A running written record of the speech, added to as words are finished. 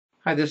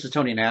Hi, this is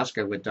Tony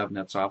Nasca with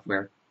DovNet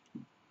Software.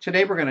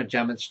 Today we're going to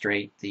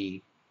demonstrate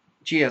the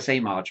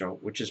GSA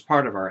module, which is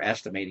part of our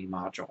estimating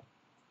module.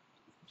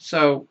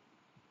 So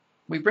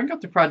we bring up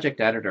the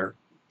project editor,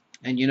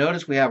 and you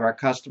notice we have our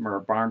customer,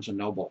 Barnes &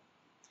 Noble.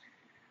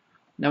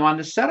 Now on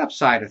the setup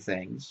side of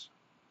things,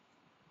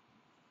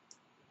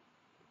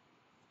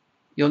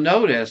 you'll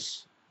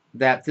notice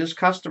that this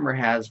customer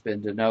has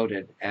been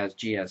denoted as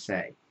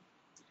GSA.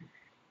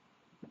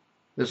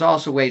 There's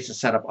also ways to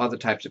set up other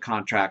types of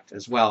contract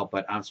as well,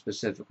 but I'm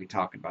specifically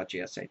talking about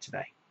GSA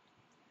today.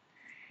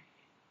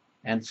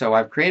 And so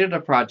I've created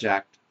a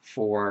project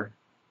for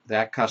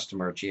that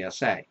customer,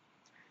 GSA.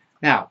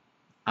 Now,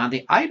 on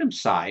the item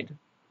side,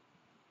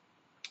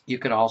 you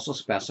could also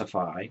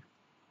specify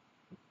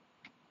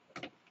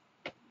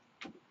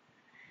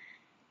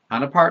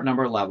on a part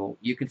number level,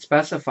 you can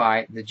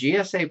specify the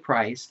GSA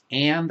price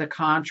and the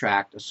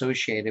contract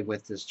associated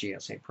with this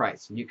GSA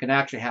price. And you can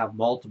actually have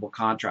multiple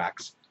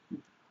contracts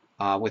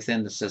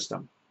within the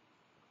system.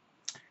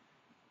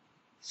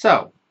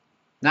 So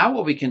now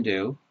what we can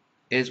do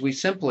is we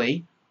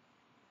simply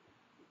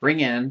bring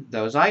in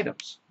those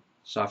items.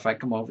 So if I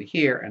come over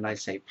here and I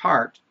say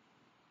part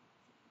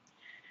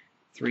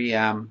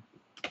 3M,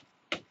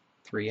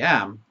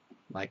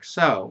 like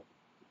so,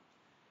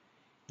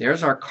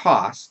 there's our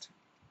cost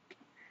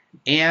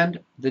and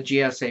the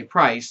GSA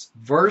price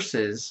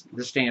versus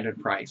the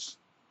standard price.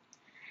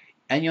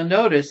 And you'll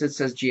notice it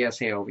says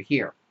GSA over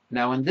here.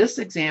 Now in this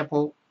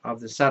example of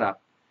the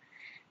setup,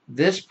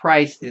 this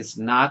price is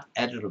not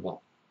editable.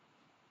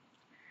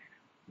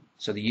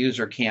 So the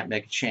user can't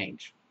make a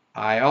change.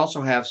 I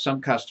also have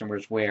some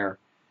customers where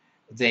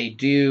they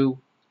do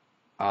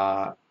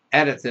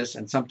edit this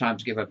and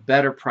sometimes give a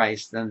better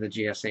price than the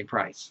GSA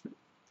price.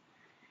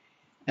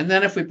 And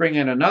then if we bring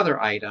in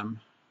another item,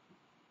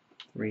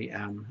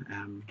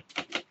 3M,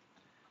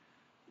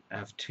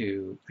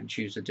 F2, and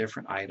choose a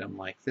different item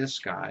like this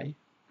guy,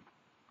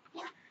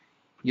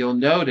 you'll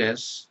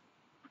notice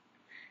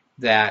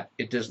that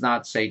it does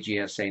not say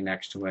GSA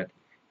next to it,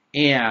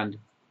 and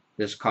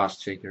this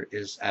cost figure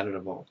is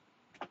editable.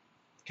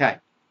 Okay.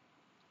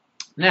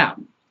 Now,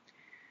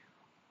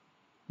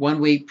 when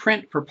we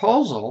print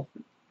proposal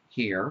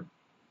here,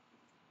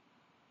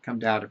 come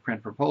down to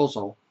print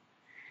proposal,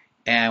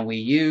 and we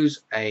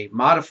use a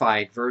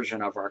modified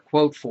version of our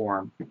quote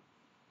form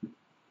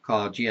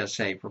called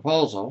GSA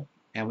proposal,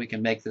 and we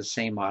can make the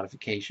same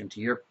modification to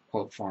your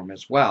quote form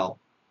as well,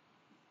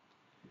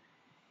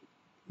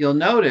 you'll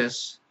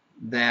notice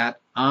that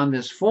on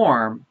this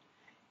form,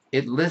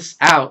 it lists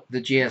out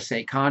the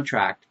GSA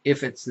contract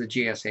if it's the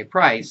GSA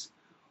price,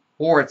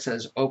 or it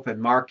says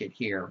open market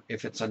here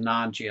if it's a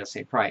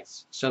non-GSA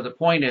price. So the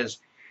point is,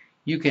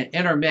 you can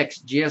intermix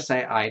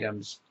GSA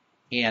items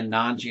and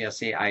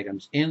non-GSA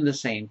items in the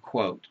same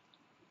quote.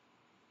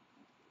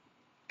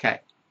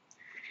 Okay.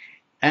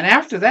 And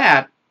after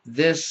that,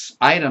 this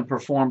item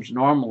performs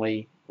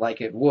normally like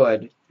it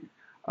would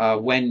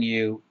when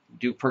you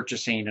do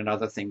purchasing and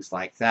other things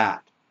like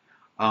that.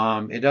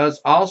 It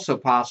is also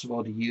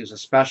possible to use a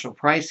special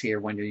price here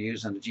when you're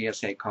using the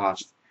GSA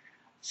cost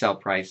sell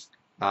price.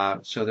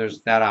 So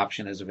that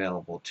option is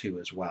available too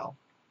as well.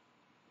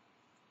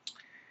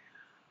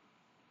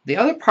 The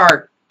other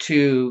part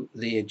to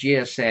the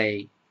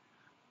GSA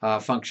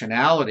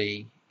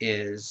functionality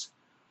is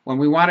when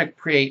we want to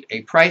create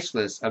a price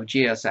list of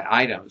GSA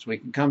items, we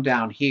can come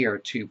down here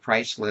to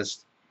price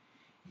list,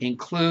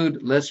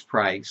 include list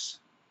price,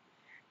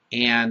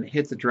 and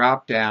hit the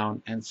drop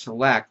down and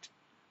select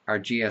our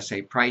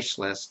GSA price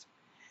list.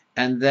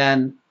 And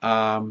then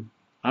I'm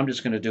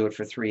just going to do it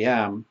for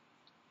 3M,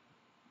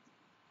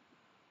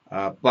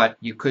 but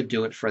you could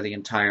do it for the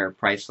entire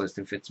price list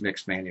if it's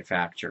mixed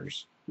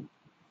manufacturers.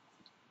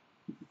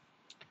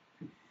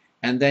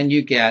 And then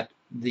you get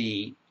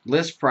the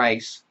list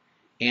price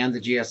and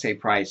the GSA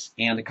price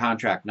and the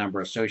contract number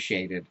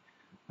associated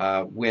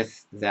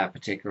with that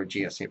particular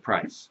GSA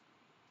price.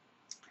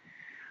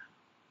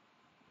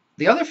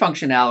 The other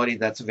functionality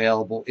that's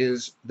available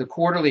is the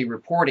quarterly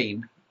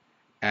reporting,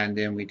 and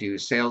then we do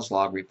sales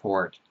log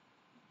report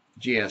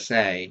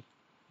GSA.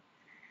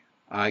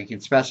 You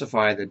can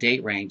specify the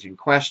date range in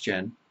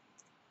question,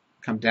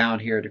 come down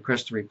here to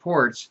Crystal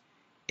Reports,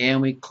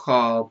 and we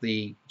call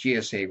the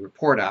GSA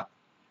report up,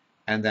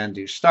 and then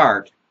do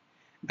start,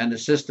 and the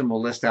system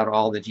will list out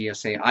all the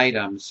GSA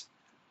items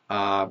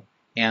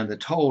and the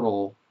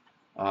total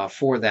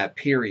for that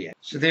period.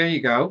 So there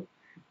you go,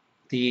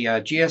 the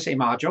GSA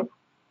module.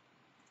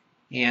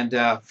 And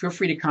feel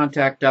free to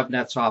contact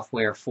DovNet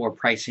Software for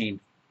pricing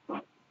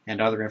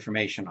and other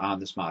information on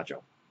this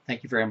module.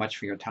 Thank you very much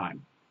for your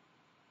time.